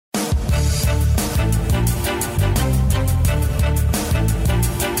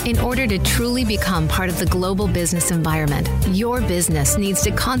In order to truly become part of the global business environment, your business needs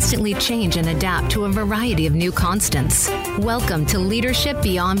to constantly change and adapt to a variety of new constants. Welcome to Leadership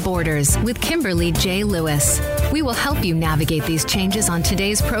Beyond Borders with Kimberly J. Lewis. We will help you navigate these changes on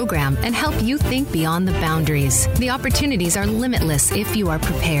today's program and help you think beyond the boundaries. The opportunities are limitless if you are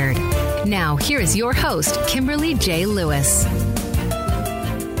prepared. Now, here is your host, Kimberly J. Lewis.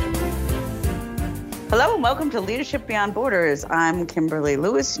 Hello and welcome to Leadership Beyond Borders. I'm Kimberly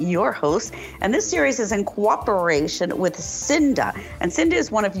Lewis, your host, and this series is in cooperation with Cinda. And Cinda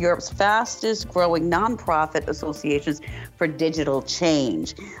is one of Europe's fastest growing nonprofit associations for digital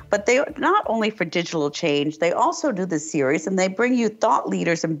change. But they are not only for digital change, they also do this series and they bring you thought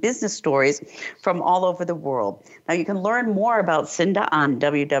leaders and business stories from all over the world. Now you can learn more about Cinda on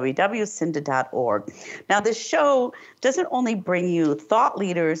www.cinda.org. Now this show doesn't only bring you thought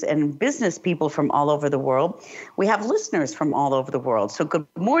leaders and business people from all over the world. We have listeners from all over the world. So good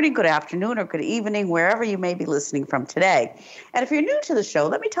morning, good afternoon, or good evening, wherever you may be listening from today. And if you're new to the show,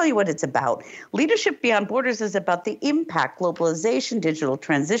 let me tell you what it's about. Leadership Beyond Borders is about the impact globalization, digital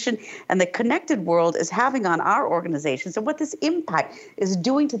transition, and the connected world is having on our organizations and what this impact is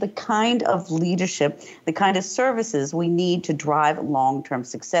doing to the kind of leadership, the kind of services we need to drive long-term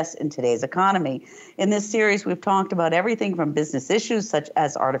success in today's economy. In this series, we've talked about everything from business issues such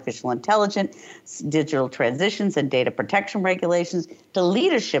as artificial intelligence, digital transitions and data protection regulations, to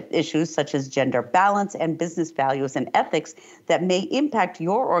leadership issues such as gender balance and business values and ethics that may impact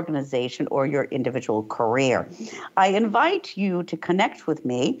your organization or your individual career. I invite you to connect with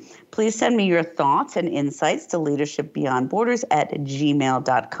me. Please send me your thoughts and insights to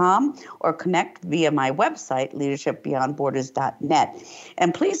leadershipbeyondborders@gmail.com or connect via my website, leadershipbeyondborders.net.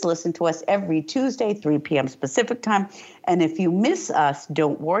 And please listen to us every Tuesday, 3 p.m. Pacific time. And if you miss us,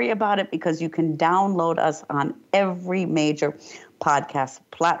 don't worry about it because you can download us on every major podcast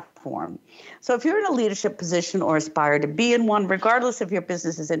platform. So if you're in a leadership position or aspire to be in one, regardless if your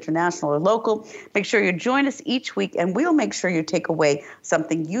business is international or local, make sure you join us each week and we'll make sure you take away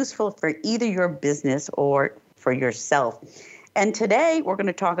something useful for either your business or for yourself. And today we're going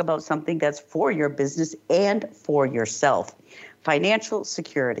to talk about something that's for your business and for yourself. Financial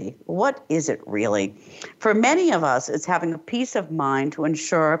security. What is it really? For many of us, it's having a peace of mind to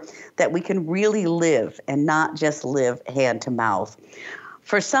ensure that we can really live and not just live hand to mouth.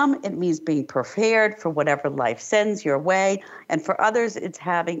 For some, it means being prepared for whatever life sends your way, and for others, it's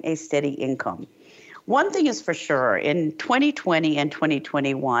having a steady income. One thing is for sure, in 2020 and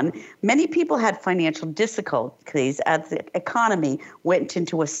 2021, many people had financial difficulties as the economy went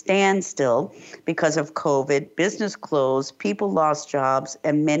into a standstill because of COVID, business closed, people lost jobs,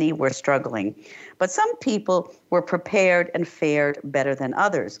 and many were struggling. But some people were prepared and fared better than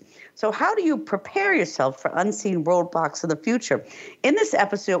others. So how do you prepare yourself for unseen roadblocks of the future? In this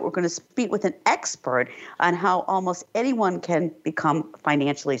episode, we're going to speak with an expert on how almost anyone can become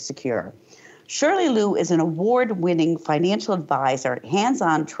financially secure. Shirley Liu is an award-winning financial advisor,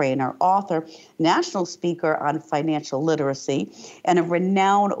 hands-on trainer, author, national speaker on financial literacy, and a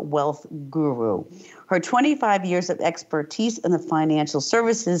renowned wealth guru. Her 25 years of expertise in the financial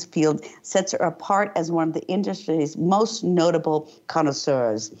services field sets her apart as one of the industry's most notable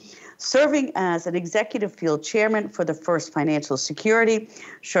connoisseurs. Serving as an executive field chairman for the First Financial Security,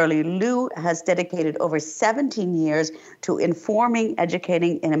 Shirley Liu has dedicated over 17 years to informing,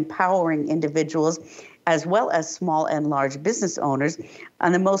 educating, and empowering individuals, as well as small and large business owners,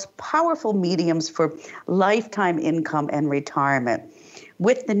 on the most powerful mediums for lifetime income and retirement.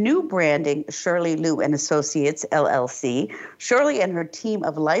 With the new branding, Shirley Liu and Associates, LLC, Shirley and her team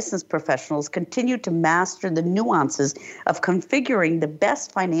of licensed professionals continue to master the nuances of configuring the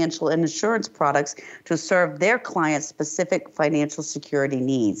best financial and insurance products to serve their clients' specific financial security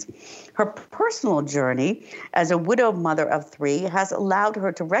needs. Her personal journey as a widowed mother of 3 has allowed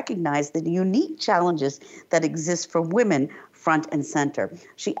her to recognize the unique challenges that exist for women front and center.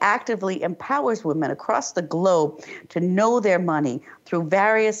 She actively empowers women across the globe to know their money through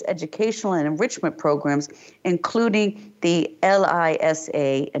various educational and enrichment programs, including the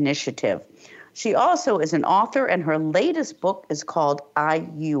LISA initiative. She also is an author, and her latest book is called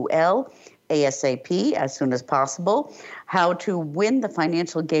IUL, ASAP, as soon as possible, How to Win the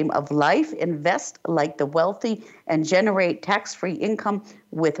Financial Game of Life, Invest Like the Wealthy, and Generate Tax-Free Income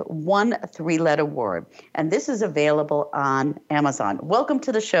with one 3-letter word. And this is available on Amazon. Welcome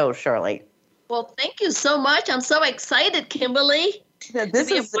to the show, Shirley. Well, thank you so much. I'm so excited, Kimberly, to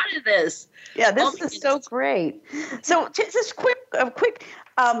be a part of this. Yeah, this is so great. So just quick,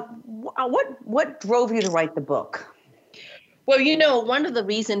 what drove you to write the book? Well, one of the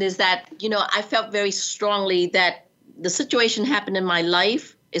reasons is that, I felt very strongly that the situation happened in my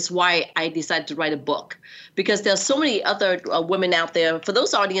life is why I decided to write a book, because there's so many other women out there. For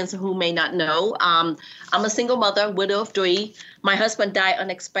those audience who may not know, I'm a single mother, widow of 3. My husband died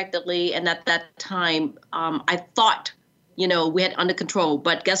unexpectedly, and at that time, I thought, we had under control.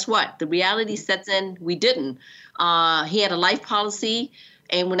 But guess what? The reality sets in. We didn't. He had a life policy,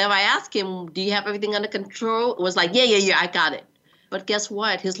 and whenever I asked him, "Do you have everything under control?" It was like, "Yeah, I got it." But guess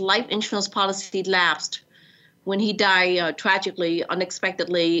what? His life insurance policy lapsed. When he died tragically,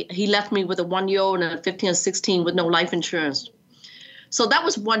 unexpectedly, he left me with a 1-year-old and a 15 and 16 with no life insurance. So that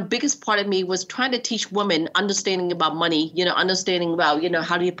was one biggest part of me, was trying to teach women understanding about money, understanding about,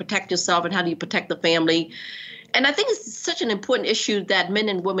 how do you protect yourself and how do you protect the family. And I think it's such an important issue that men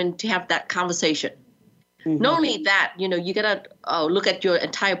and women to have that conversation. Mm-hmm. Not only that, you got to look at your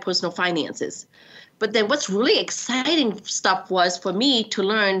entire personal finances. But then what's really exciting stuff was for me to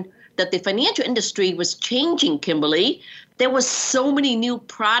learn that the financial industry was changing, Kimberly. There was so many new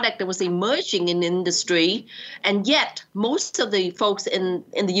product that was emerging in the industry, and yet most of the folks in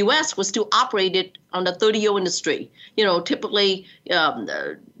the U.S. was still operated on the 30-year industry. Typically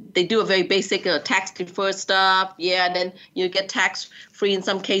they do a very basic tax-deferred stuff, and then you get tax-free in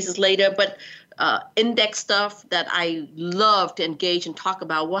some cases later, but index stuff that I love to engage and talk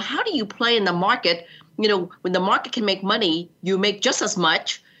about. Well, how do you play in the market? When the market can make money, you make just as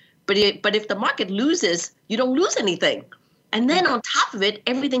much. But if the market loses, you don't lose anything. And then on top of it,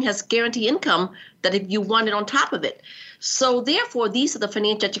 everything has guaranteed income that if you want it on top of it. So therefore, these are the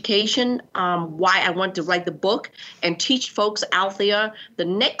financial education, why I want to write the book and teach folks out there the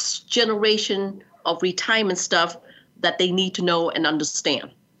next generation of retirement stuff that they need to know and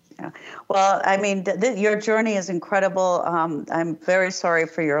understand. Yeah. Well, I mean, your journey is incredible. I'm very sorry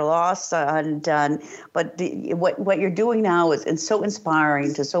for your loss, but what you're doing now is so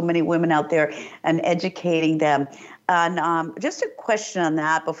inspiring to so many women out there and educating them. And just a question on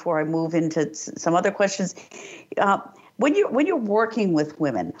that before I move into some other questions. When you're working with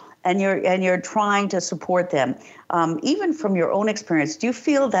women and you're trying to support them, even from your own experience, do you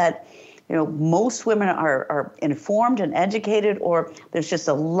feel that most women are informed and educated, or there's just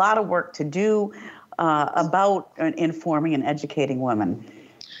a lot of work to do about informing and educating women?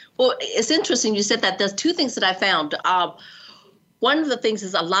 Well, it's interesting you said that. There's 2 things that I found. One of the things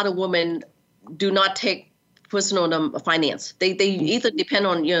is a lot of women do not take personal finance. They either depend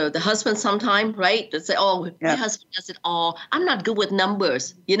on the husband sometime, right? They say, my husband does it all. I'm not good with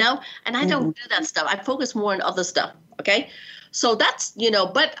numbers, and I don't do that stuff. I focus more on other stuff. Okay. So that's,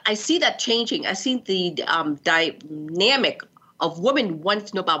 but I see that changing. I see the dynamic of women wanting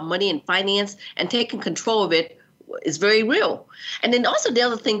to know about money and finance and taking control of it is very real. And then also the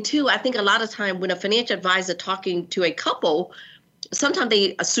other thing, too, I think a lot of time when a financial advisor talking to a couple, sometimes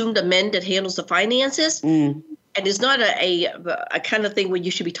they assume the men that handles the finances. And it's not a kind of thing where you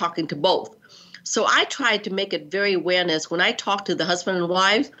should be talking to both. So I try to make it very awareness. When I talk to the husband and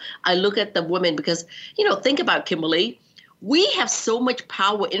wives, I look at the women because, think about Kimberly. We have so much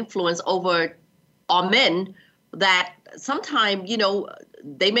power, influence over our men that sometimes,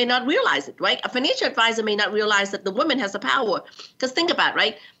 they may not realize it, right? A financial advisor may not realize that the woman has the power. Because think about it,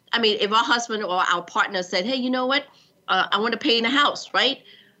 right? I mean, if our husband or our partner said, hey, you know what? I want to paint a house, right?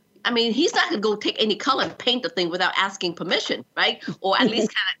 I mean, he's not going to go take any color and paint the thing without asking permission, right? Or at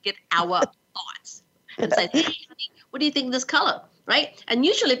least kind of get our thoughts and say, hey, honey, what do you think of this color, right? And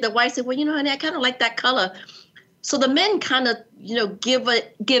usually if the wife said, well, honey, I kind of like that color. So the men kind of,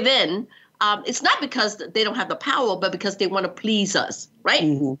 give in. It's not because they don't have the power, but because they want to please us, right?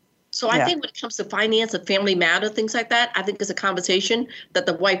 Mm-hmm. So I think when it comes to finance and family matter, things like that, I think it's a conversation that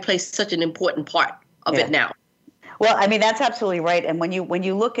the wife plays such an important part of it now. Well, I mean, that's absolutely right. And when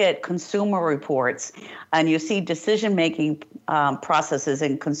you look at consumer reports and you see decision-making processes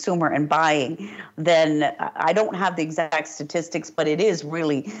in consumer and buying, then I don't have the exact statistics, but it is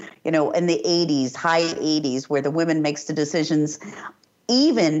really, in the 80s, high 80s, where the women makes the decisions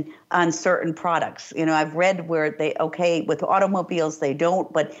even on certain products. I've read where with automobiles, they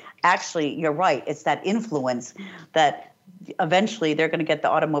don't, but actually, you're right. It's that influence that eventually they're going to get the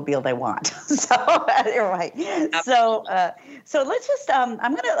automobile they want. So you're right. So let's just I'm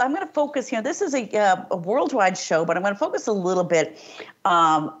going to focus here. This is a worldwide show, but I'm going to focus a little bit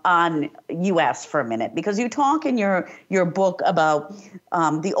on U.S. for a minute, because you talk in your book about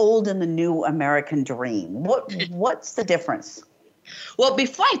the old and the new American dream. What's the difference? Well,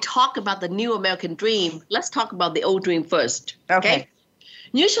 before I talk about the new American dream, let's talk about the old dream first. Okay?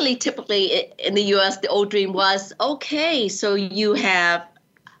 Usually, typically in the U.S., the old dream was, okay, so you have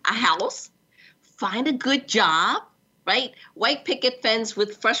a house, find a good job, right? White picket fence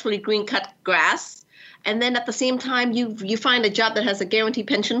with freshly green cut grass, And then at the same time, you find a job that has a guaranteed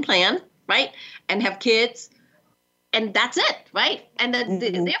pension plan, right? And have kids. And that's it, right? And then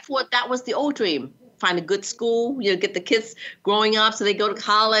therefore, that was the old dream. Find a good school, get the kids growing up so they go to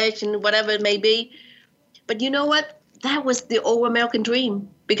college and whatever it may be. But you know what? That was the old American dream.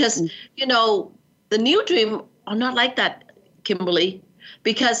 Because, the new dream are not like that, Kimberly.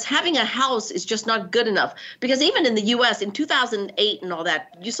 Because having a house is just not good enough. Because even in the U.S. in 2008 and all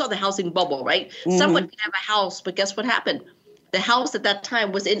that, you saw the housing bubble, right? Someone could have a house, but guess what happened? The house at that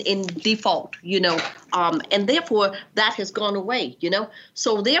time was in default, and therefore that has gone away,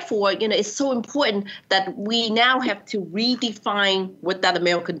 So therefore, it's so important that we now have to redefine what that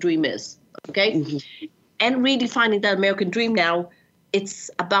American dream is, okay? And redefining that American dream now,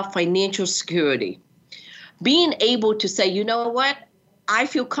 it's about financial security. Being able to say, you know what? I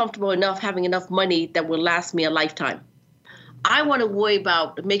feel comfortable enough having enough money that will last me a lifetime. I want to worry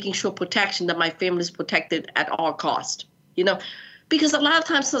about making sure protection that my family is protected at all costs. Because a lot of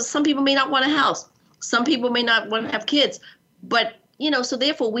times some people may not want a house. Some people may not want to have kids. But, so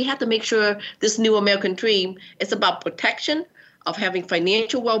therefore we have to make sure this new American dream is about protection of having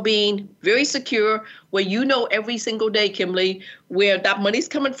financial well-being, very secure, where every single day, Kimberly, where that money's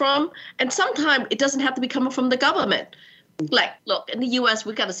coming from. And sometimes it doesn't have to be coming from the government. Like, look, in the U.S.,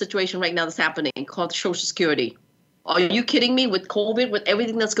 we've got a situation right now that's happening called Social Security. Are you kidding me? With COVID, with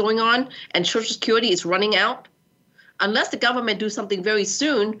everything that's going on, and Social Security is running out? Unless the government do something very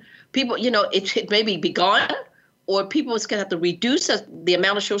soon, people, it may be gone, or people is going to have to reduce the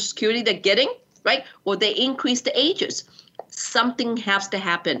amount of Social Security they're getting, right? Or they increase the ages. Something has to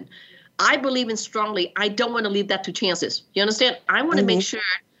happen. I believe in strongly. I don't want to leave that to chances. You understand? I want to make sure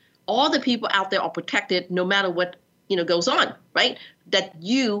all the people out there are protected no matter what, goes on, right? That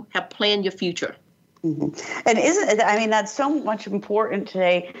you have planned your future. And that's so much important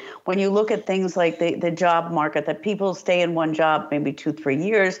today when you look at things like the job market, that people stay in one job maybe 2-3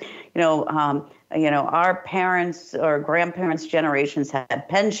 years. Our parents or grandparents' generations had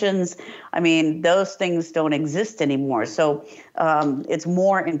pensions. Those things don't exist anymore. So it's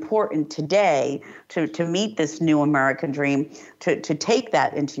more important today to meet this new American dream, to take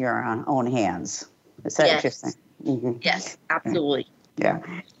that into your own hands. Is that what you're saying? Yes, absolutely. Yeah.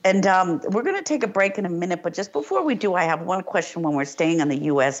 And we're going to take a break in a minute, but just before we do, I have one question when we're staying in the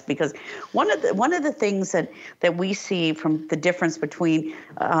U.S., because one of the things that we see from the difference between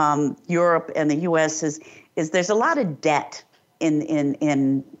Europe and the U.S. is there's a lot of debt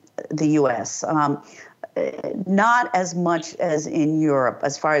in the U.S., not as much as in Europe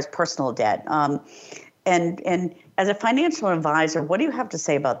as far as personal debt. And as a financial advisor, what do you have to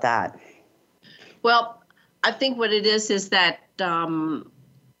say about that? Well, I think what it is that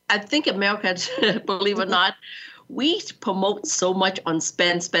I think America, believe it or not, we promote so much on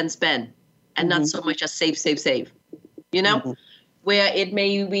spend, and not so much as save. Where it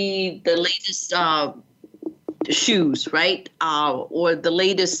may be the latest shoes, right? Or the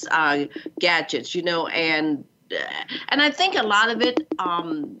latest gadgets, and I think a lot of it,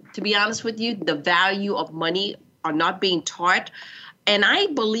 to be honest with you, the value of money are not being taught. And I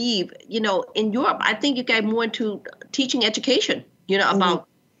believe, in Europe, I think you get more into teaching education, about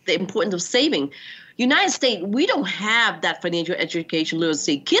the importance of saving. United States, we don't have that financial education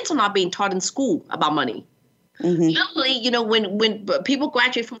literacy. Kids are not being taught in school about money. Literally, when people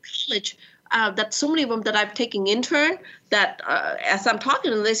graduate from college, that so many of them that I've taken intern, that as I'm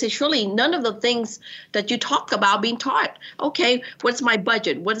talking to them, they say, Shirley, none of the things that you talk about being taught. Okay, what's my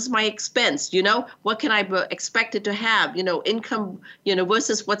budget? What is my expense? What can I be expected to have? Income,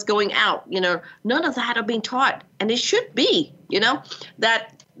 versus what's going out. None of that are being taught. And it should be,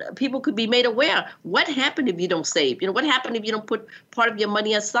 that people could be made aware. What happened if you don't save? What happened if you don't put part of your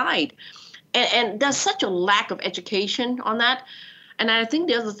money aside? And there's such a lack of education on that. And I think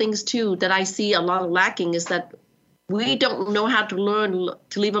the other things, too, that I see a lot of lacking is that we don't know how to learn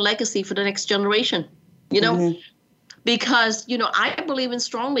to leave a legacy for the next generation, because, I believe in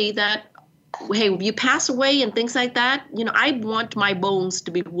strongly that, hey, if you pass away and things like that, I want my bones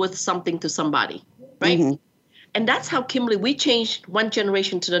to be worth something to somebody, right? And that's how, Kimberly, we changed one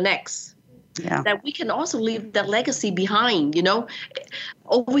generation to the next. Yeah. That we can also leave that legacy behind,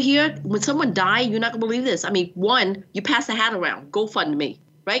 Over here, when someone dies, you're not going to believe this. One, you pass a hat around, GoFundMe,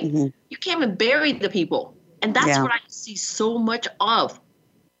 right? You can't even bury the people. And that's what I see so much of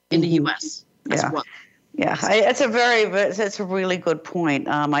in the U.S. as well. Yeah, it's a really good point.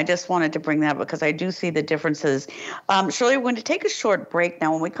 I just wanted to bring that up because I do see the differences. Shirley, we're going to take a short break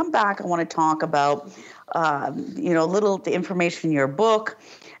now. When we come back, I want to talk about little information in your book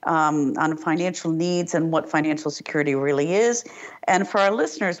on financial needs and what financial security really is. And for our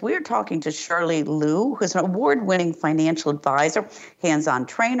listeners, we are talking to Shirley Liu, who's an award-winning financial advisor, hands-on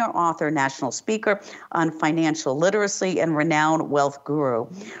trainer, author, national speaker on financial literacy, and renowned wealth guru.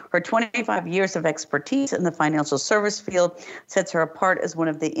 Her 25 years of expertise in the financial service field sets her apart as one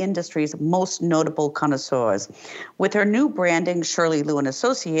of the industry's most notable connoisseurs. With her new branding, Shirley Liu &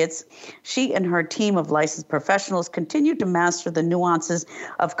 Associates, she and her team of licensed professionals continue to master the nuances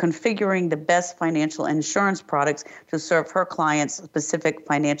of configuring the best financial insurance products to serve her clients' specific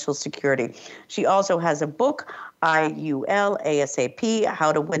financial security. She also has a book, IUL ASAP,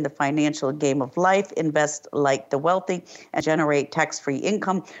 How to Win the Financial Game of Life, Invest Like the Wealthy, and Generate Tax-Free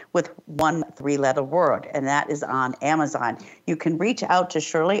Income with one 3-letter word, and that is on Amazon. You can reach out to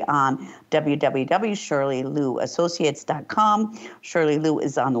Shirley on www.shirleyliuassociates.com. Shirley Liu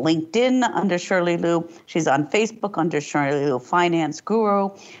is on LinkedIn under Shirley Liu. She's on Facebook under Shirley Liu Finance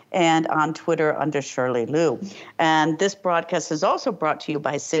Guru, and on Twitter under Shirley Liu. And this broadcast is also brought to you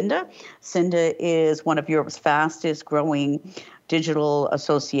by Cinda. Cinda is one of Europe's fastest growing digital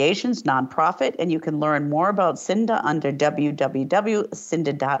associations, nonprofit, and you can learn more about Cinda under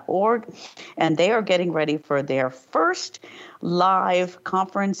www.cinda.org. And they are getting ready for their first live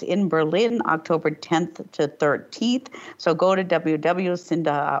conference in Berlin, October 10th to 13th. So go to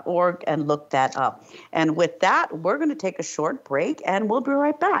www.cinda.org and look that up. And with that, we're going to take a short break, and we'll be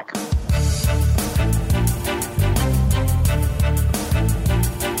right back.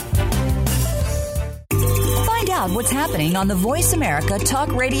 Find out what's happening on the Voice America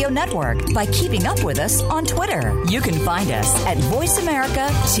Talk Radio Network by keeping up with us on Twitter. You can find us at Voice America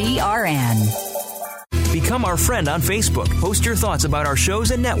TRN. Become our friend on Facebook. Post your thoughts about our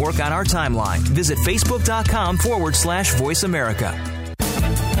shows and network on our timeline. Visit Facebook.com/Voice America.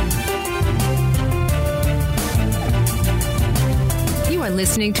 You are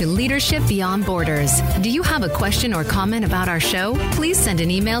listening to Leadership Beyond Borders. Do you have a question or comment about our show? Please send an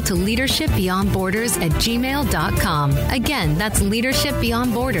email to leadershipbeyondborders@gmail.com. Again, that's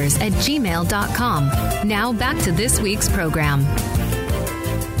leadershipbeyondborders@gmail.com. Now back to this week's program.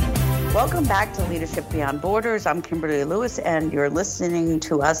 Welcome back to Leadership Beyond Borders. I'm Kimberly Lewis, and you're listening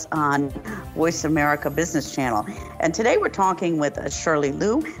to us on Voice America Business Channel. And today we're talking with Shirley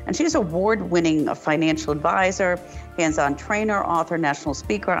Liu, and she's an award-winning financial advisor, hands-on trainer, author, national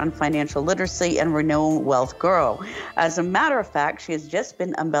speaker on financial literacy, and renowned wealth guru. As a matter of fact, she has just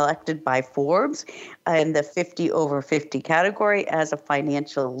been elected by Forbes in the 50 over 50 category as a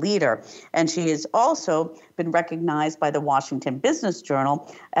financial leader. And she has also been recognized by the Washington Business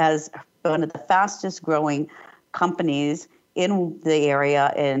Journal as one of the fastest growing companies in the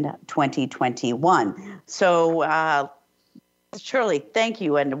area in 2021. So, Shirley, thank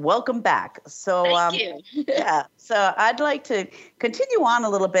you and welcome back. So, thank you. So I'd like to continue on a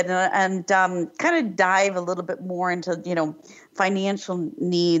little bit and kind of dive a little bit more into, financial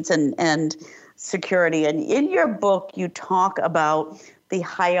needs and security. And in your book, you talk about the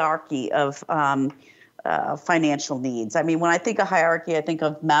hierarchy of financial needs. I mean, when I think of hierarchy, I think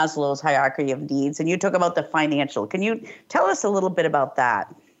of Maslow's hierarchy of needs, and you talk about the financial. Can you tell us a little bit about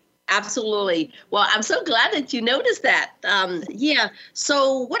that? Absolutely. Well, I'm so glad that you noticed that.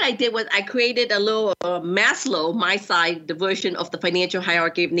 So what I did was I created a little Maslow, my side, the version of the financial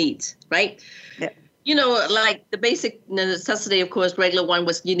hierarchy of needs, right? Yeah. Like the basic necessity, of course, regular one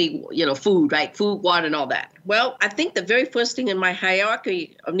was you need, food, right? Food, water, and all that. Well, I think the very first thing in my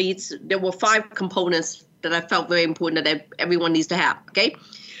hierarchy of needs, there were 5 components that I felt very important that everyone needs to have, okay?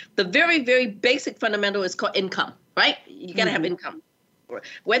 The very, very basic fundamental is called income, right? You got to have income.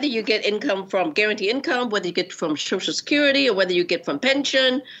 Whether you get income from guaranteed income, whether you get from Social Security, or whether you get from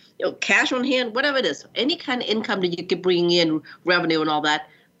pension, cash on hand, whatever it is, any kind of income that you can bring in, revenue and all that,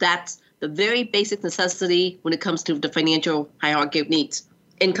 that's the very basic necessity when it comes to the financial hierarchy of needs,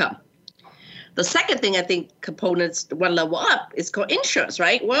 income. The second thing I think components one level up is called insurance,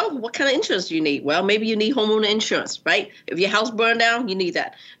 right? Well, what kind of insurance do you need? Well, maybe you need homeowner insurance, right? If your house burned down, you need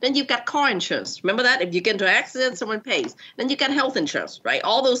that. Then you've got car insurance. Remember that? If you get into an accident, someone pays. Then you've got health insurance, right?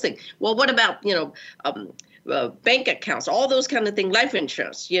 All those things. Well, what about, bank accounts, all those kind of things, life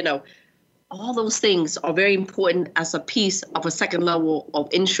insurance, all those things are very important as a piece of a second level of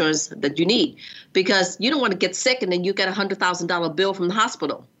insurance that you need, because you don't want to get sick and then you get a $100,000 bill from the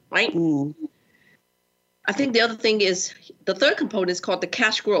hospital, right? Mm. I think the other thing is the third component is called the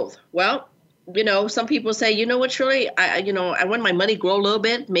cash growth. Well, some people say, you know what, Shirley, I want my money grow a little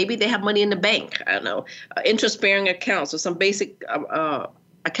bit. Maybe they have money in the bank. I don't know, interest-bearing accounts or some basic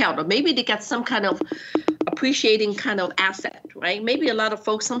account, or maybe they got some kind of appreciating kind of asset, right? Maybe a lot of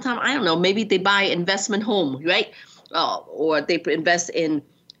folks, sometimes, I don't know, maybe they buy investment home, right? Or they invest in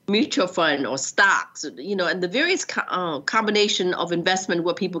mutual fund or stocks, and the various combination of investment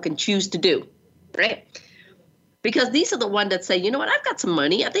what people can choose to do, right? Because these are the ones that say, you know what, I've got some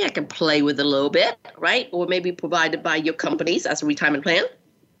money. I think I can play with it a little bit, right? Or maybe provided by your companies as a retirement plan.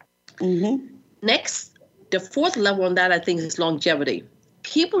 Mm-hmm. Next, the fourth level on that, I think, is longevity.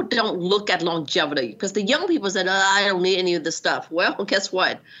 People don't look at longevity because the young people said, I don't need any of this stuff. Well, guess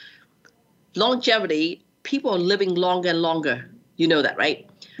what? Longevity, people are living longer and longer. You know that, right?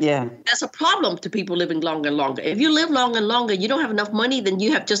 Yeah. That's a problem to people living longer and longer. If you live longer and longer, you don't have enough money, then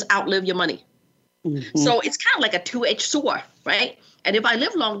you have just outlived your money. Mm-hmm. So it's kind of like a two-edged sword, right? And if I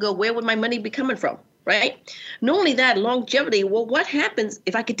live longer, where would my money be coming from, right? Not only that, longevity, well, what happens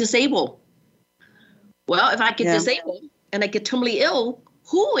if I get disabled? Well, if I get disabled and I get terminally ill,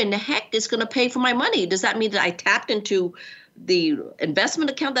 who in the heck is going to pay for my money? Does that mean that I tapped into the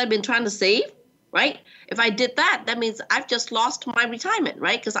investment account that I've been trying to save, right? If I did that, that means I've just lost my retirement,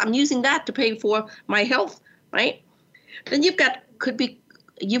 right? Because I'm using that to pay for my health, right? Then you've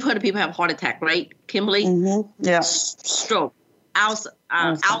heard of people have heart attack, right, Kimberly? Mm-hmm. Yeah. Stroke,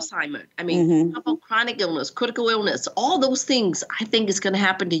 Alzheimer. I mean, how about chronic illness, critical illness? All those things I think is going to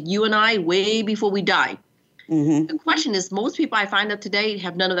happen to you and I way before we die. Mm-hmm. The question is, most people I find out today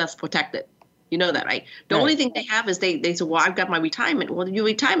have none of that's protected. You know that, right? The only thing they have is they say, well, I've got my retirement. Well, your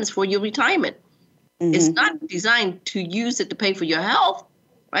retirement's for your retirement. Mm-hmm. It's not designed to use it to pay for your health,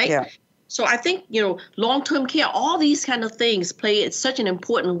 right? Yeah. So I think, long-term care, all these kind of things play such an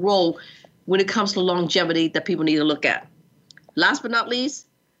important role when it comes to longevity that people need to look at. Last but not least,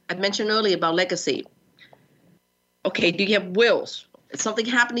 I mentioned earlier about legacy. Okay, do you have wills? If something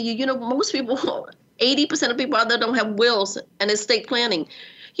happened to you, most people, 80% of people out there don't have wills and estate planning.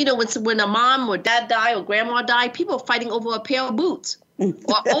 When a mom or dad die or grandma die, people are fighting over a pair of boots.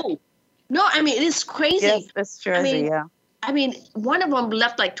 No, I mean, it is crazy. Yes, that's true. I mean, one of them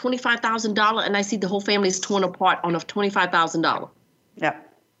left like $25,000, and I see the whole family is torn apart on a $25,000. Yeah.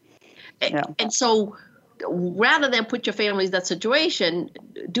 And so rather than put your family in that situation,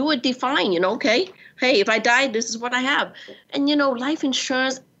 do it define, okay, hey, if I die, this is what I have. And, life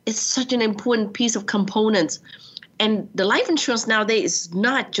insurance is such an important piece of components. And the life insurance nowadays is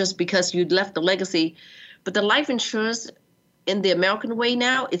not just because you left the legacy, but the life insurance in the American way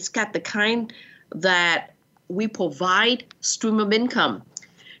now, it's got the kind that we provide stream of income.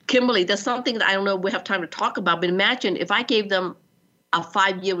 Kimberly, there's something that I don't know we have time to talk about, but imagine if I gave them a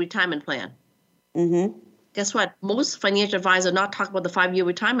 5-year retirement plan. Mm-hmm. Guess what? Most financial advisors are not talking about the 5-year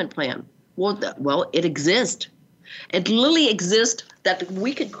retirement plan. Well, it exists. It literally exists that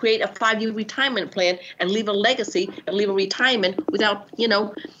we could create a 5-year retirement plan and leave a legacy and leave a retirement without,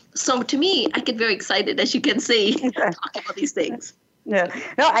 So to me, I get very excited, as you can see, talking about these things. Yeah.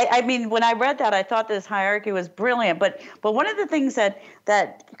 No, I mean, when I read that, I thought this hierarchy was brilliant. But one of the things that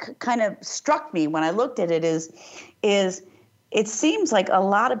kind of struck me when I looked at it is it seems like a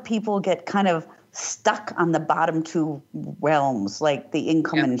lot of people get kind of stuck on the bottom two realms, like the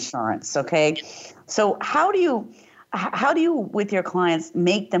income insurance. Okay. So how do you, with your clients,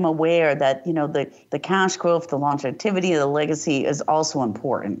 make them aware that, the cash growth, the longevity, the legacy is also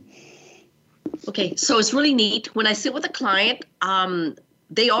important? Okay, so it's really neat. When I sit with a client,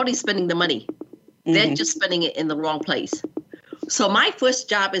 they already spending the money. Mm-hmm. They're just spending it in the wrong place. So my first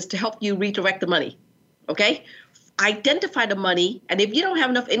job is to help you redirect the money, okay? Identify the money, and if you don't have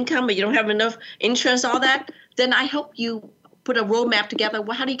enough income or you don't have enough insurance, all that, then I help you put a roadmap together.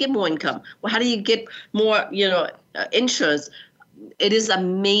 Well, how do you get more income? Well, how do you get more, insurance? It is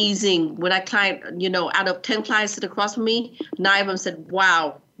amazing when I client, out of 10 clients sit across from me, 9 of them said,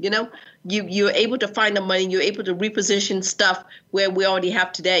 wow, you're able to find the money, you're able to reposition stuff where we already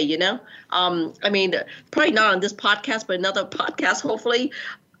have today, I mean, probably not on this podcast, but another podcast, hopefully.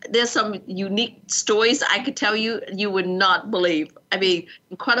 There's some unique stories I could tell you would not believe. I mean,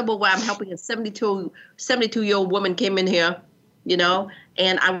 incredible way I'm helping a 72-year-old woman came in here,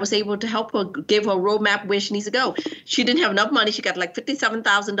 and I was able to help her, give her a roadmap where she needs to go. She didn't have enough money. She got like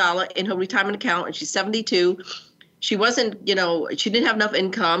 $57,000 in her retirement account, and she's 72. She wasn't, she didn't have enough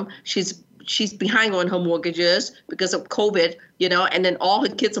income. She's behind on her mortgages because of COVID, and then all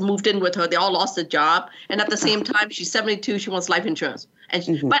her kids have moved in with her. They all lost their job. And at the same time, she's 72. She wants life insurance.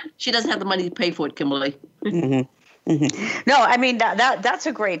 And but she doesn't have the money to pay for it, Kimberly. Mm-hmm. Mm-hmm. No, I mean that's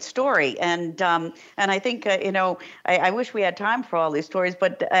a great story, and I think I wish we had time for all these stories,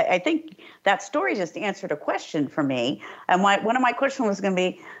 but I think that story just answered a question for me. And one of my questions was going to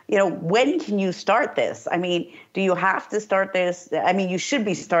be, when can you start this? I mean, do you have to start this? I mean, you should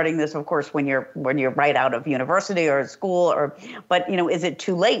be starting this, of course, when you're right out of university or school, but is it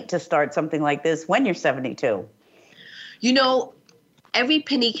too late to start something like this when you're 72? Every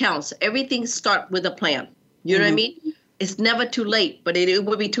penny counts. Everything starts with a plan. You know what I mean? It's never too late, but it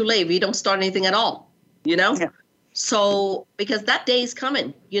would be too late if you don't start anything at all, Yeah. So, because that day is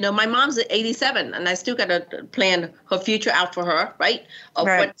coming. My mom's at 87, and I still got to plan her future out for her, right? Of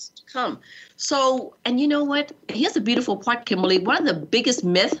what's to come. So, and you know what? Here's the beautiful part, Kimberly. One of the biggest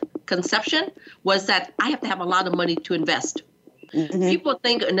misconception was that I have to have a lot of money to invest. Mm-hmm. People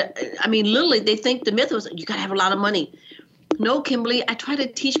think, literally, they think the myth was you got to have a lot of money. No, Kimberly, I try to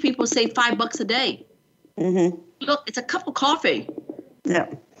teach people, say, $5 a day. Mm-hmm. Look, it's a cup of coffee. Yeah.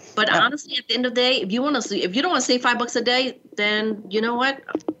 But honestly, at the end of the day, if you don't want to save $5 a day, then you know what?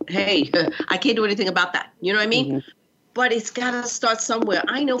 Hey, I can't do anything about that. You know what I mean? Mm-hmm. But it's got to start somewhere.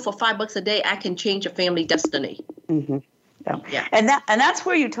 I know for $5 a day, I can change a family destiny. Mm-hmm. Yeah. And that's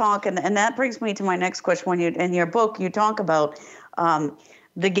where you talk, and that brings me to my next question. When in your book, you talk about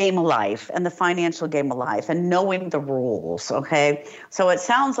the game of life and the financial game of life and knowing the rules. Okay. So it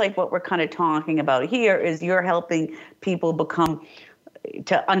sounds like what we're kind of talking about here is you're helping people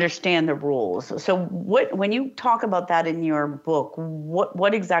to understand the rules. So when you talk about that in your book,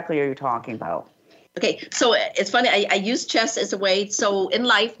 what exactly are you talking about? Okay. So it's funny. I use chess as a way. So in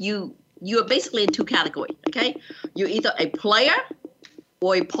life, you are basically in two categories. Okay. You're either a player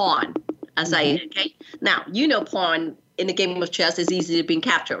or a pawn, okay. Now, pawn in the game of chess is easy to be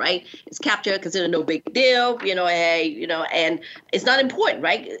captured, right? It's captured, considered no big deal, and it's not important,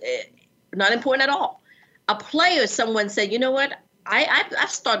 right? Not important at all. A player, someone said, you know what?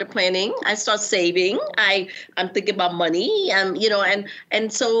 I've started planning. I start saving. I'm thinking about money,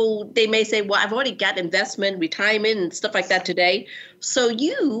 and so they may say, well, I've already got investment, retirement, and stuff like that today. So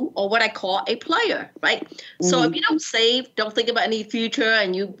you are what I call a player, right? Mm-hmm. So if you don't save, don't think about any future,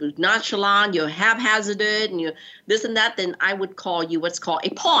 and you nonchalant, you're haphazarded, and you this and that, then I would call you what's called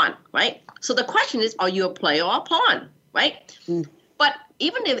a pawn, right? So the question is, are you a player or a pawn, right? Mm. But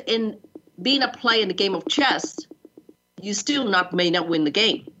even if in being a player in the game of chess, you still may not win the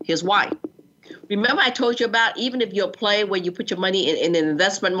game. Here's why. Remember I told you about even if you're a player where you put your money in an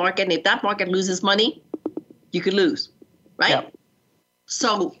investment market, and if that market loses money, you could lose, right? Yep.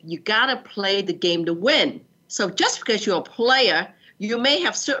 So you got to play the game to win. So just because you're a player, you may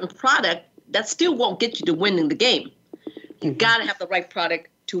have certain product that still won't get you to winning the game. You got to have the right product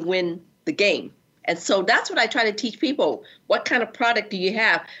to win the game. And so that's what I try to teach people. What kind of product do you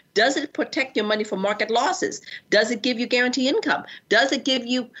have? Does it protect your money from market losses? Does it give you guaranteed income? Does it give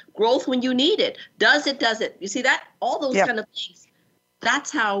you growth when you need it? Does it? You see that? All those kind of things.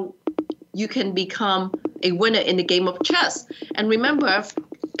 That's how you can become a winner in the game of chess. And remember,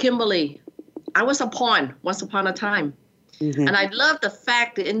 Kimberly, I was a pawn once upon a time. Mm-hmm. And I love the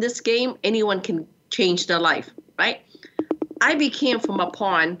fact that in this game, anyone can change their life, right? I became from a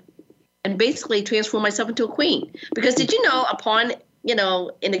pawn and basically transform myself into a queen. Because did you know a pawn, in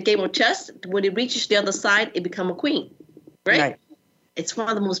a game of chess, when it reaches the other side, it becomes a queen, right? It's one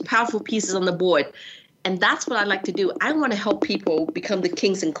of the most powerful pieces on the board. And that's what I like to do. I want to help people become the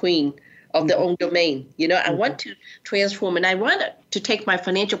kings and queen of their own domain. I want to transform, and I want to take my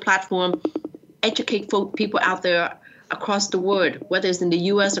financial platform, educate people out there across the world, whether it's in the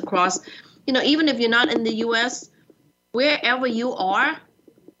U.S., across, even if you're not in the U.S., wherever you are,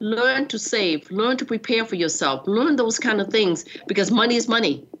 learn to save, learn to prepare for yourself, learn those kind of things, because money is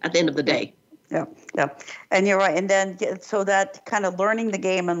money at the end of the day. Yeah. And you're right. And then, so that kind of learning the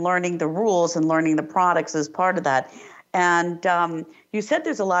game and learning the rules and learning the products is part of that. And you said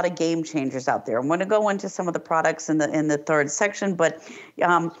there's a lot of game changers out there. I'm going to go into some of the products in the third section, but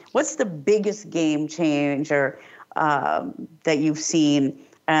what's the biggest game changer that you've seen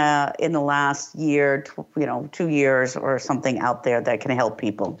in the last year, 2 years or something out there that can help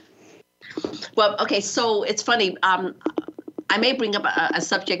people? Well, okay, so it's funny. I may bring up a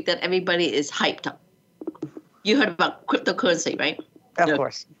subject that everybody is hyped up. You heard about cryptocurrency, right? Of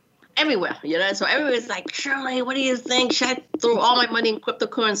course. Everywhere, so everybody's like, Shirley, what do you think? Should I throw all my money in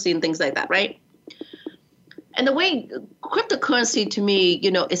cryptocurrency and things like that, right? And the way cryptocurrency to me,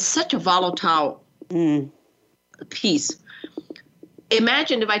 is such a volatile piece.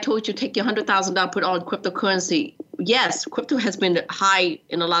 Imagine if I told you take your $100,000, put all in cryptocurrency, yes, crypto has been high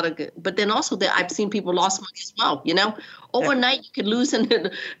in a lot of good, but then also I've seen people lost money as well. Overnight you can lose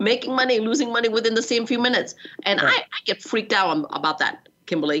and making money, losing money within the same few minutes. And I get freaked out about that,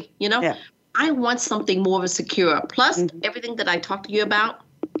 Kimberly. I want something more of a secure. Plus everything that I talked to you about,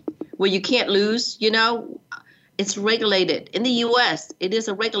 where you can't lose, it's regulated. In the U.S., it is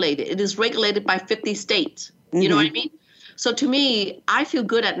regulated. It is regulated by 50 states. You know what I mean? So to me, I feel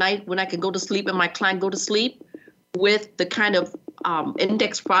good at night when I can go to sleep and my client go to sleep with the kind of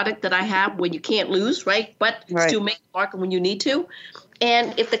index product that I have where you can't lose, right? But still make the market when you need to.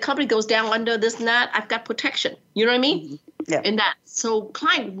 And if the company goes down under this and that, I've got protection. You know what I mean? Yeah. And that. So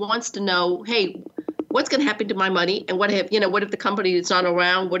client wants to know, hey, what's going to happen to my money? And what if the company is not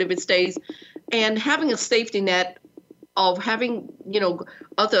around? What if it stays? And having a safety net of having,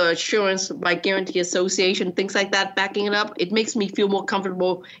 other assurance by Guarantee Association, things like that, backing it up, it makes me feel more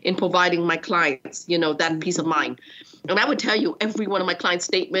comfortable in providing my clients, that peace of mind. And I would tell you, every one of my client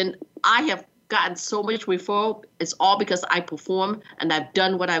statement, I have gotten so much referral. It's all because I perform and I've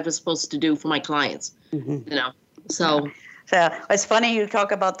done what I was supposed to do for my clients, So it's funny you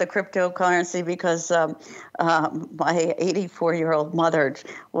talk about the cryptocurrency because my 84-year-old mother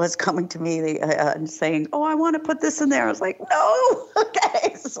was coming to me and saying, "Oh, I want to put this in there." I was like, "No,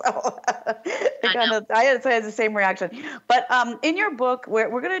 okay." So I had the same reaction. But in your book,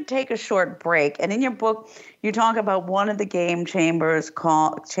 we're going to take a short break, and in your book, you talk about one of the game changers,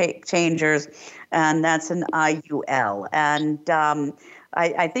 and that's an IUL, and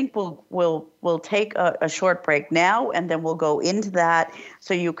I think we'll take a short break now, and then we'll go into that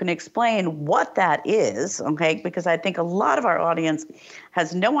so you can explain what that is, okay? Because I think a lot of our audience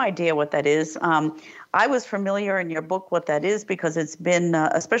has no idea what that is. I was familiar in your book what that is because it's been,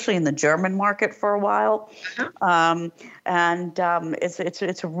 especially in the German market for a while,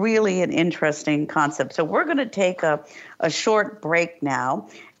 it's really an interesting concept. So we're going to take a short break now,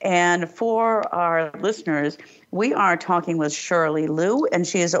 and for our listeners, we are talking with Shirley Liu, and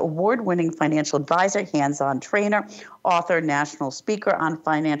she is an award-winning financial advisor, hands-on trainer, author, national speaker on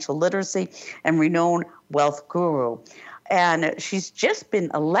financial literacy, and renowned wealth guru. And she's just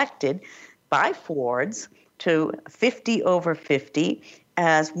been elected by Forbes to 50 over 50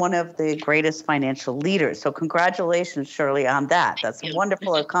 as one of the greatest financial leaders. So congratulations, Shirley, on that. That's a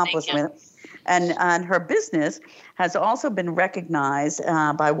wonderful accomplishment. And her business has also been recognized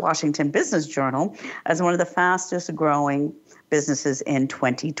by Washington Business Journal as one of the fastest growing businesses in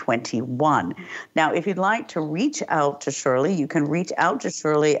 2021. Now, if you'd like to reach out to Shirley, you can reach out to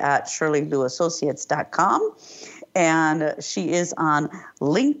Shirley at shirleyliuassociates.com. And she is on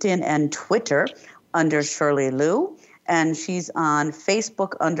LinkedIn and Twitter under Shirley Liu. And she's on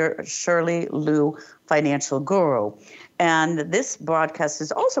Facebook under Shirley Liu Financial Guru. And this broadcast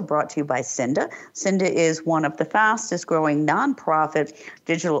is also brought to you by Cinda. Cinda is one of the fastest growing nonprofit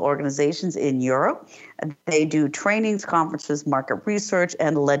digital organizations in Europe. They do trainings, conferences, market research,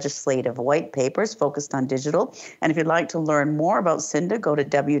 and legislative white papers focused on digital. And if you'd like to learn more about Cinda, go to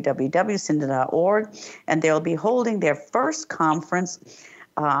www.cinda.org. And they'll be holding their first conference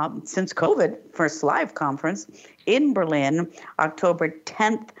since COVID, first live conference in Berlin, October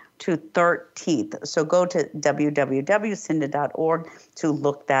 10th to 13th. So go to www.cinda.org to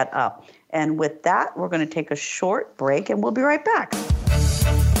look that up. And with that, we're going to take a short break, and we'll be right back.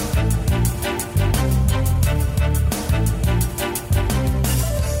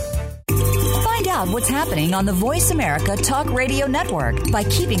 Find out what's happening on the Voice America Talk Radio Network by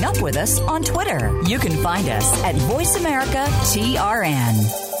keeping up with us on Twitter. You can find us at Voice America TRN.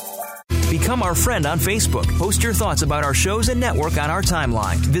 Become our friend on Facebook. Post your thoughts about our shows and network on our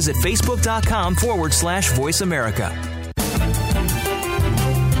timeline. Visit Facebook.com/Voice America.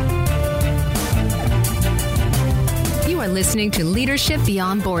 You are listening to Leadership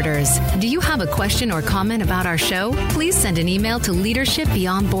Beyond Borders. Do you have a question or comment about our show? Please send an email to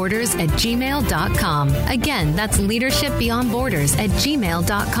leadershipbeyondborders@gmail.com. Again, that's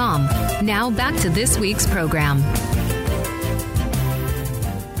leadershipbeyondborders@gmail.com. Now back to this week's program.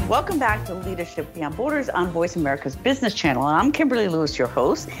 Welcome back to Leadership Beyond Borders on Voice America's Business Channel. And I'm Kimberly Lewis, your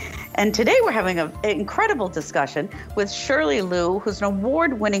host. And today we're having an incredible discussion with Shirley Liu, who's an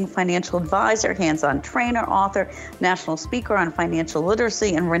award-winning financial advisor, hands-on trainer, author, national speaker on financial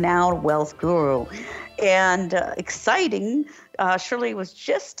literacy, and renowned wealth guru. And exciting, Shirley was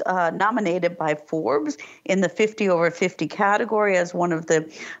just nominated by Forbes in the 50 over 50 category as one of the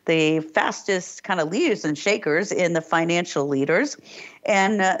fastest kind of leaders and shakers in the financial leaders.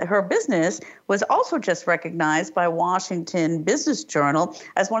 And her business was also just recognized by Washington Business Journal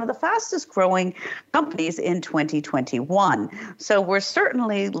as one of the fastest growing companies in 2021. So we're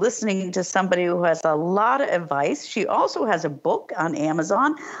certainly listening to somebody who has a lot of advice. She also has a book on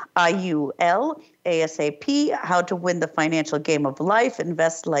Amazon, IUL, ASAP, How to Win the Financial Game of Life,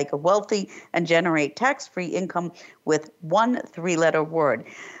 Invest Like a Wealthy, and Generate Tax-Free Income with one 3-letter word.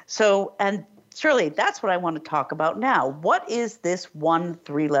 So, and Shirley, that's what I want to talk about now. What is this one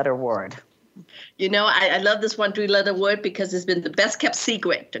 3-letter word? You know, I love this one 3-letter word because it's been the best kept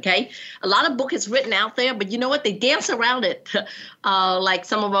secret, okay? A lot of book is written out there, but you know what? They dance around it. Like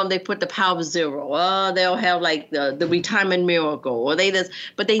some of them, they put the power of zero. They'll have like the retirement miracle, or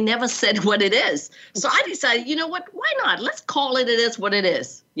but they never said what it is. So I decided, you know what? Why not? Let's call it what it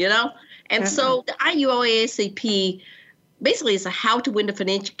is, you know? And so the IUL basically is a how to win the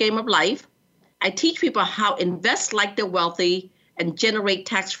financial game of life. I teach people how to invest like they're wealthy and generate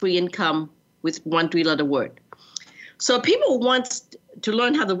tax-free income with one 3-letter word. So if people want to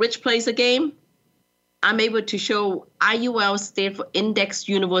learn how the rich plays the game, I'm able to show IUL stands for Indexed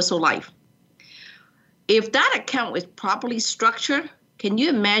Universal Life. If that account is properly structured, can you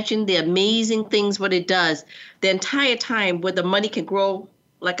imagine the amazing things what it does the entire time, where the money can grow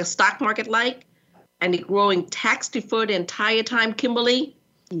like a stock market and it's growing tax-deferred the entire time, Kimberly?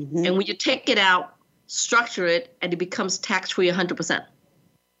 Mm-hmm. And when you take it out, structure it, and it becomes tax-free 100%.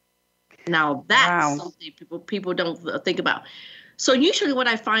 Now that's something people don't think about. So usually what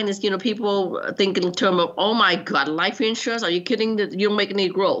I find is, people think in terms of, oh my God, life insurance? Are you kidding? You don't make any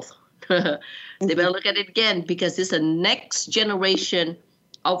growth. They better look at it again, because it's a next generation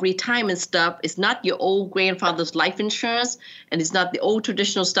of retirement stuff. It's not your old grandfather's life insurance, and it's not the old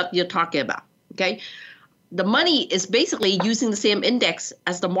traditional stuff you're talking about, okay? The money is basically using the same index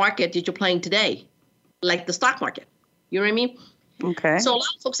as the market that you're playing today, like the stock market. You know what I mean? Okay. So a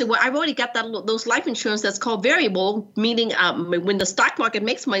lot of folks say, well, I've already got those life insurance that's called variable, meaning when the stock market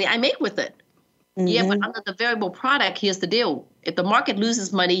makes money, I make with it. Mm-hmm. Yeah, but under the variable product, here's the deal. If the market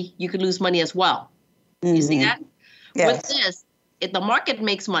loses money, you could lose money as well. Mm-hmm. You see that? Yes. With this, if the market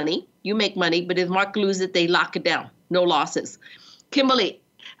makes money, you make money, but if the market loses it, they lock it down. No losses. Kimberly,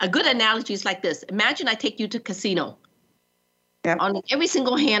 a good analogy is like this. Imagine I take you to a casino. Yep. On every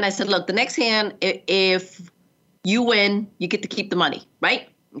single hand, I said, look, the next hand, if you win, you get to keep the money, right?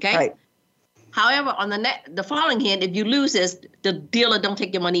 Okay. Right. However, on the following hand, if you lose this, the dealer don't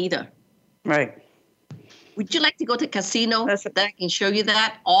take your money either. Right. Would you like to go to a casino that I can show you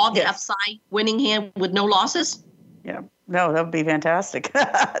that? All the upside winning hand with no losses? Yeah. No, that would be fantastic.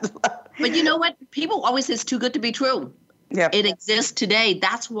 But you know what? People always say it's too good to be true. Yeah. It exists today.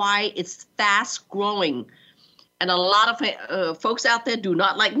 That's why it's fast growing. And a lot of folks out there do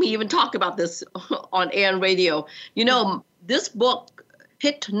not like me even talk about this on air and radio. This book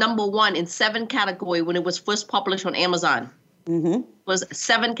hit #1 in 7 categories when it was first published on Amazon. Mm-hmm. It was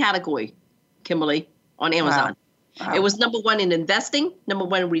 7 category, Kimberly, on Amazon. Wow. It was #1 in investing,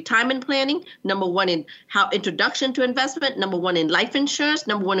 #1 in retirement planning, #1 in how introduction to investment, #1 in life insurance,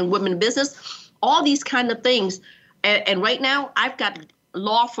 #1 in women business, all these kind of things. And right now, I've got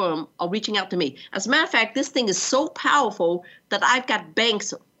law firm are reaching out to me. As a matter of fact, this thing is so powerful that I've got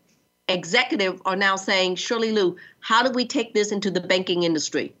banks executive are now saying, Shirley Lou, how do we take this into the banking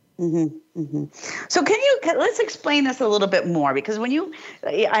industry? Mm-hmm, mm-hmm. So let's explain this a little bit more, because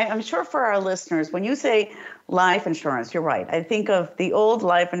I'm sure for our listeners, when you say life insurance, you're right. I think of the old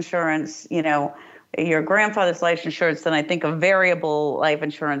life insurance, your grandfather's life insurance, then I think of variable life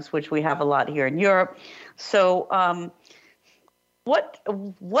insurance, which we have a lot here in Europe. So,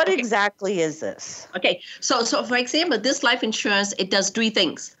 what exactly is this? Okay, so for example, this life insurance, it does 3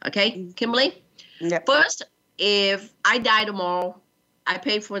 things. Okay, Kimberly. Yep. First, if I die tomorrow, I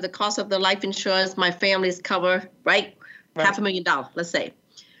pay for the cost of the life insurance. My family's covered, right? $500,000, let's say.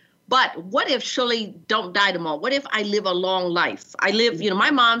 But what if Shirley don't die tomorrow? What if I live a long life? I live,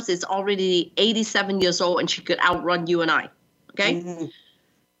 my mom's is already 87 years old, and she could outrun you and I. Okay. Mm-hmm.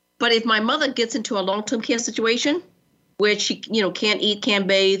 But if my mother gets into a long-term care situation where she, can't eat, can't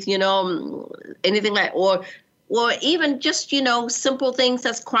bathe, anything like, or even just, simple things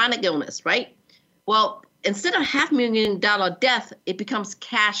that's chronic illness, right? Well, instead of $500,000 death, it becomes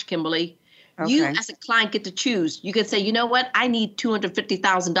cash, Kimberly. Okay. You as a client get to choose. You can say, you know what? I need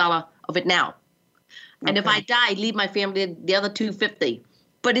 $250,000 of it now. And if I die, leave my family the other $250,000.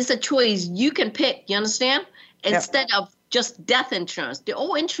 But it's a choice you can pick. You understand? Instead of just death insurance. The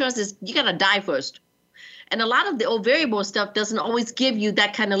old insurance is you got to die first. And a lot of the old variable stuff doesn't always give you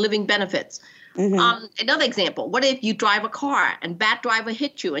that kind of living benefits. Mm-hmm. Another example, what if you drive a car and bad driver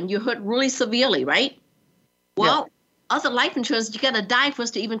hit you and you hurt really severely, right? Well, other life insurance, you got to die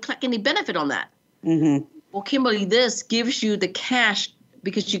first to even collect any benefit on that. Mm-hmm. Well, Kimberly, this gives you the cash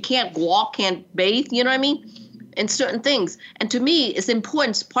because you can't walk, can't bathe, you know what I mean? And certain things. And to me, it's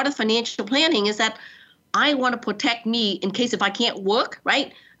important. Part of financial planning is that I want to protect me in case if I can't work,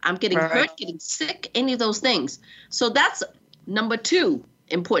 right? I'm getting hurt, getting sick, any of those things. So that's number 2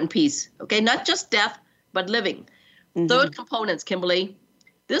 important piece, okay? Not just death, but living. Mm-hmm. Third components, Kimberly.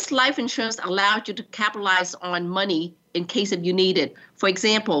 This life insurance allows you to capitalize on money in case if you need it. For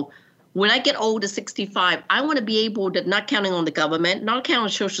example, when I get old at 65, I want to be able to, not counting on the government, not counting on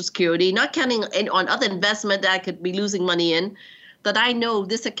Social Security, not counting on other investment that I could be losing money in, that I know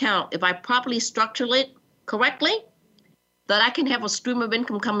this account, if I properly structure it correctly, that I can have a stream of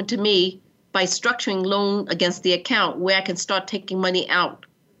income coming to me by structuring loan against the account where I can start taking money out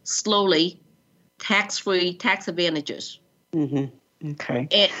slowly, tax-free, tax advantages. Mm-hmm. Okay.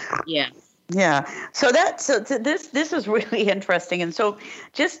 And, yeah. Yeah. So this is really interesting. And so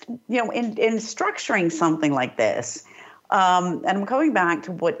just, in structuring something like this, and I'm going back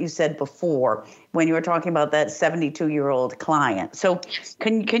to what you said before when you were talking about that 72-year-old client. So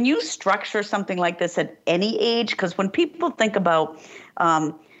can you structure something like this at any age? Because when people think about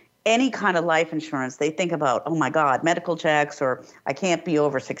any kind of life insurance, they think about, oh my God, medical checks, or I can't be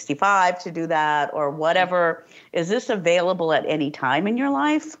over 65 to do that, or whatever. Is this available at any time in your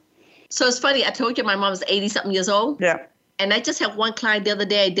life? So it's funny. I told you my mom's 80-something years old. Yeah. And I just had one client the other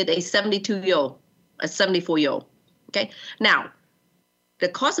day. I did a 72-year-old, a 74-year-old. Okay. Now, the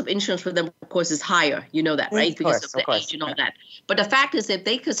cost of insurance for them, of course, is higher. You know that, right? Because of the age and all that. But the fact is, if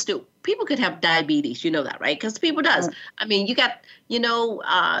they could still, people could have diabetes. You know that, right? Because people does. I mean, you got,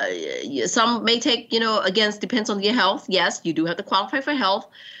 some may take, again, depends on your health. Yes, you do have to qualify for health.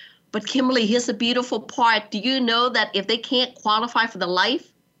 But Kimberly, here's the beautiful part. Do you know that if they can't qualify for the life,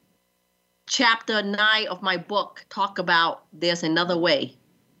 Chapter 9 of my book talk about there's another way.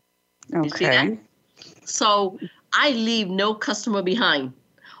 Okay. You see that? So I leave no customer behind.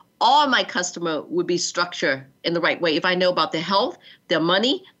 All my customer would be structured in the right way if I know about their health, their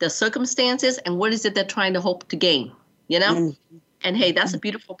money, their circumstances, and what is it they're trying to hope to gain, And hey, that's a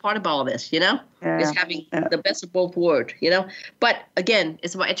beautiful part about all this, is having the best of both worlds, But again,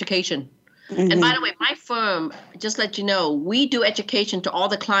 it's about education. Mm-hmm. And by the way, my firm, just let you know, we do education to all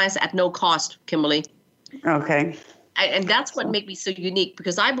the clients at no cost, Kimberly. Okay. And that's what makes me so unique,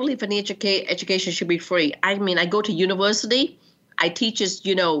 because I believe financial education should be free. I mean, I go to university. I teach as,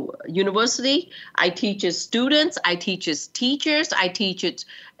 university. I teach as students. I teach as teachers. I teach it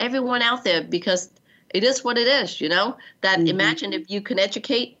everyone out there, because it is what it is, that imagine if you can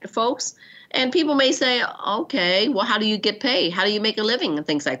educate the folks. And people may say, okay, well, how do you get paid? How do you make a living and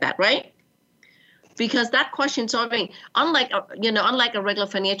things like that, right? Because that question solving, unlike a regular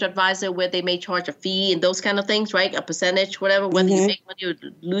financial advisor where they may charge a fee and those kind of things, right? A percentage, whatever, whether you make money or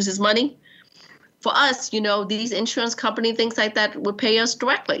loses money. For us, these insurance company, things like that would pay us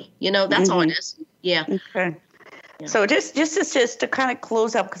directly. That's all it is. Yeah. Okay. Yeah. So just to kind of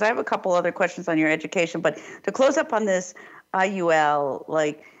close up, because I have a couple other questions on your education, but to close up on this IUL,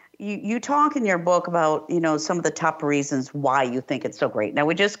 like you talk in your book about, some of the top reasons why you think it's so great. Now,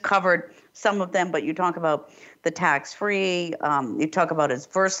 we just covered some of them, but you talk about the tax-free, you talk about it's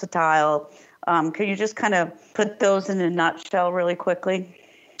versatile. Can you just kind of put those in a nutshell really quickly?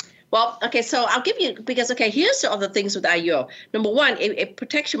 Well, okay, so I'll give you, because, here's the other things with IUL. Number one, it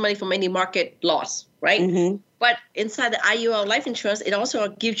protects your money from any market loss, right? Mm-hmm. But inside the IUL life insurance, it also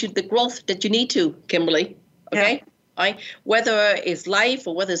gives you the growth that you need to, Kimberly, okay? Yeah. All right? Whether it's life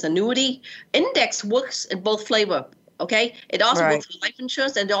or whether it's annuity, index works in both flavor. Okay. It also works for life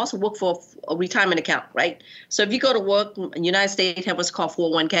insurance, and it also works for a retirement account, right? So if you go to work in the United States, have what's called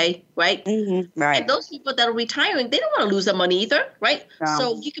 401k, right? Mm-hmm. Right. And those people that are retiring, they don't want to lose their money either, right? No.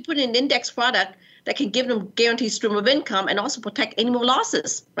 So you can put in an index product that can give them guaranteed stream of income and also protect any more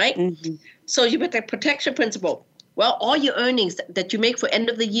losses, right? Mm-hmm. So you put the protection principle. Well, all your earnings that you make for end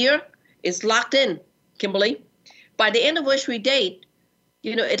of the year is locked in, Kimberly. By the anniversary date,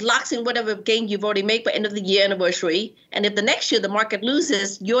 it locks in whatever gain you've already made by end of the year anniversary. And if the next year the market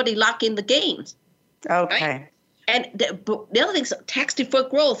loses, you already lock in the gains. Okay. Right? And the other thing is tax-deferred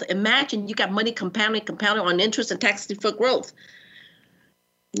growth. Imagine you got money compounding on interest and tax-deferred growth.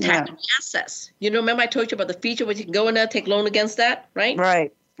 Tax assets. Remember I told you about the feature where you can go in there, take loan against that, right?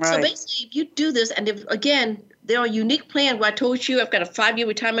 Right. So basically, if you do this, and again, there are unique plans where I told you I've got a 5-year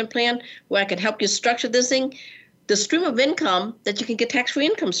retirement plan where I can help you structure this thing. The stream of income that you can get tax-free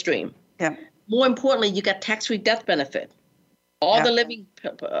income stream. Yeah. More importantly, you got tax-free death benefit. All the living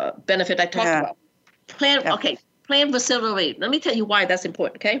benefit I talked about. Plan versatility. Let me tell you why that's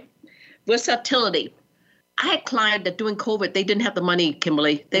important, okay? Versatility. I had clients that during COVID, they didn't have the money,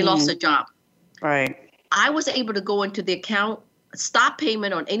 Kimberly. They lost their job. Right. I was able to go into the account stop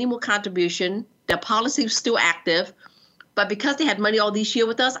payment on any more contribution. Their policy was still active. But because they had money all these years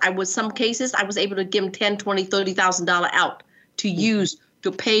with us, some cases, I was able to give them $10,000, $20,000, $30,000 out to use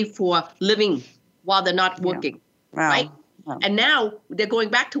to pay for living while they're not working, right? Wow. And now they're going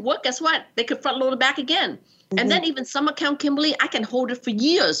back to work. Guess what? They could front load it back again. Mm-hmm. And then even some account, Kimberly, I can hold it for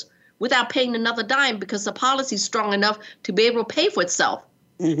years without paying another dime because the policy is strong enough to be able to pay for itself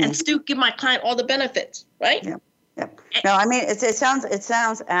and still give my client all the benefits, right? Yeah. Yeah. No, I mean, it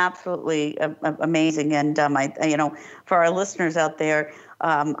sounds absolutely amazing. And, for our listeners out there,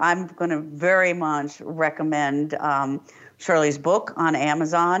 I'm going to very much recommend Shirley's book on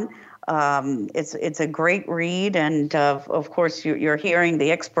Amazon. It's a great read. And, of course, you're hearing the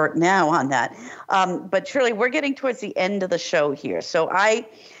expert now on that. But Shirley, we're getting towards the end of the show here. So I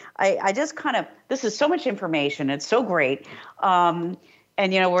just this is so much information. It's so great. And,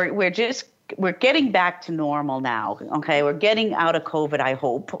 we're getting back to normal now, okay? We're getting out of COVID, I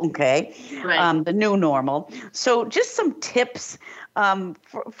hope, okay? Right. The new normal. So just some tips.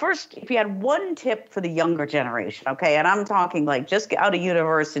 First, if you had one tip for the younger generation, okay? And I'm talking like just out of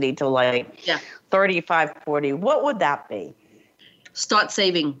university to 35, 40. What would that be? Start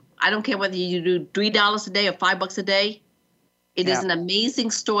saving. I don't care whether you do $3 a day or $5 a day. It is an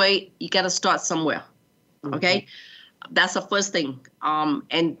amazing story. You got to start somewhere, okay? That's the first thing.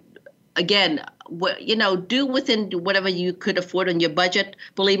 And again, do within whatever you could afford on your budget.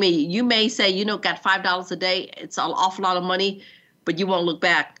 Believe me, you may say, got $5 a day. It's an awful lot of money, but you won't look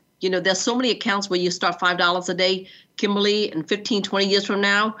back. There's so many accounts where you start $5 a day, Kimberly, and 15, 20 years from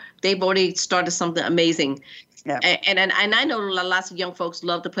now, they've already started something amazing. Yeah. And I know lots of young folks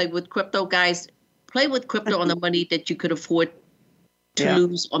love to play with crypto. Guys, play with crypto on the money that you could afford to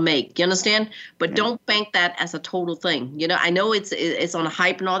lose or make. You understand? But don't bank that as a total thing. I know it's on a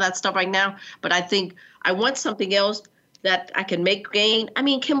hype and all that stuff right now, but I think I want something else that I can make gain. I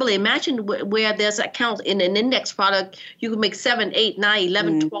mean, Kimberly, imagine where there's accounts in an index product, you can make 7, 8, 9,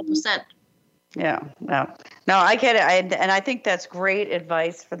 11, 12%. Yeah. No, I get it. And I think that's great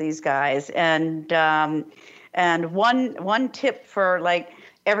advice for these guys. And one tip for like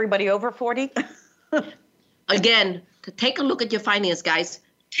everybody over 40. Again, to take a look at your finance, guys.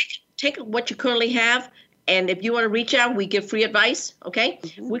 Take what you currently have, and if you want to reach out, we give free advice, okay?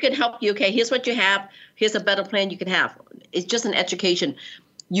 We can help you, okay? Here's what you have. Here's a better plan you can have. It's just an education.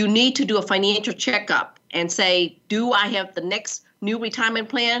 You need to do a financial checkup and say, do I have the next new retirement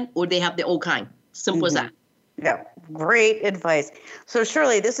plan, or they have the old kind? Simple as that. Yeah, great advice. So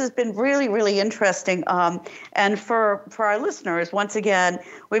Shirley, this has been really, really interesting. And for our listeners, once again,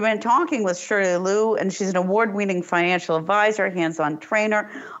 we've been talking with Shirley Liu, and she's an award-winning financial advisor, hands-on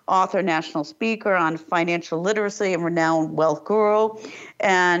trainer, author, national speaker on financial literacy, and renowned wealth guru.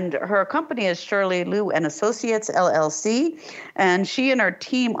 And her company is Shirley Liu and Associates, LLC. And she and her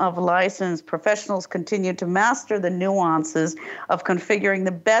team of licensed professionals continue to master the nuances of configuring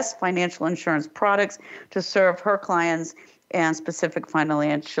the best financial insurance products to serve her clients and specific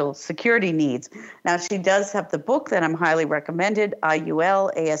financial security needs. Now, she does have the book that I'm highly recommended,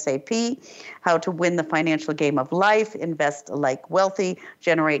 IUL ASAP, How to Win the Financial Game of Life, Invest Like Wealthy,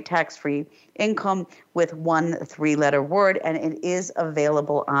 Generate Tax-Free Income with one 3-letter word, and it is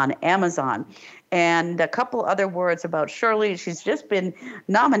available on Amazon. And a couple other words about Shirley. She's just been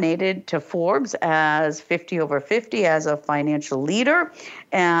nominated to Forbes as 50 over 50 as a financial leader.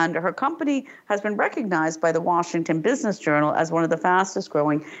 And her company has been recognized by the Washington Business Journal as one of the fastest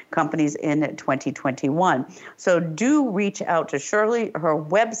growing companies in 2021. So do reach out to Shirley. Her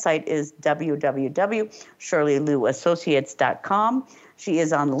website is www.shirleyliuassociates.com. She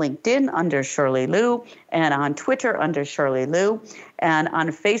is on LinkedIn under Shirley Liu, and on Twitter under Shirley Liu, and on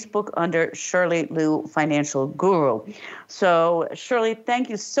Facebook under Shirley Liu Financial Guru. So, Shirley,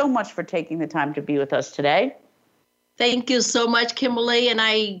 thank you so much for taking the time to be with us today. Thank you so much, Kimberly, and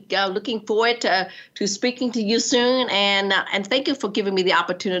I looking forward to speaking to you soon. And thank you for giving me the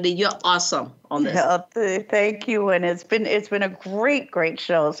opportunity. You're awesome on this. Thank you, and it's been a great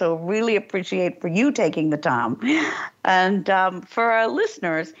show. So really appreciate for you taking the time. And for our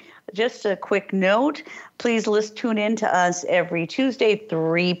listeners, just a quick note, please tune in to us every Tuesday,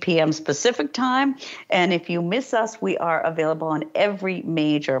 3 p.m. Pacific time. And if you miss us, we are available on every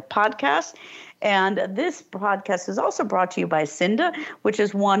major podcast. And this podcast is also brought to you by Cinda, which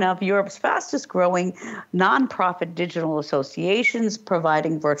is one of Europe's fastest growing nonprofit digital associations,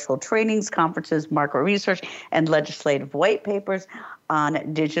 providing virtual trainings, conferences, market research, and legislative white papers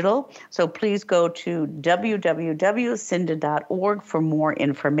on digital. So please go to www.cinda.org for more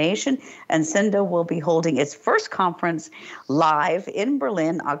information. And Cinda will be holding its first conference live in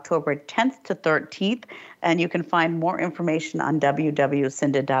Berlin, October 10th to 13th. And you can find more information on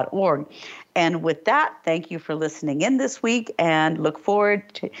www.cinda.org. And with that, thank you for listening in this week and look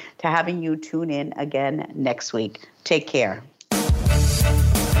forward to having you tune in again next week. Take care.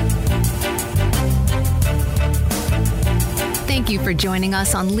 Thank you for joining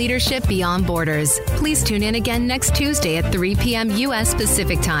us on Leadership Beyond Borders. Please tune in again next Tuesday at 3 p.m. U.S.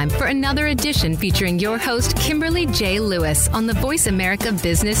 Pacific Time for another edition featuring your host, Kimberly J. Lewis, on the Voice America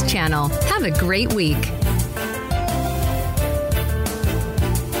Business Channel. Have a great week.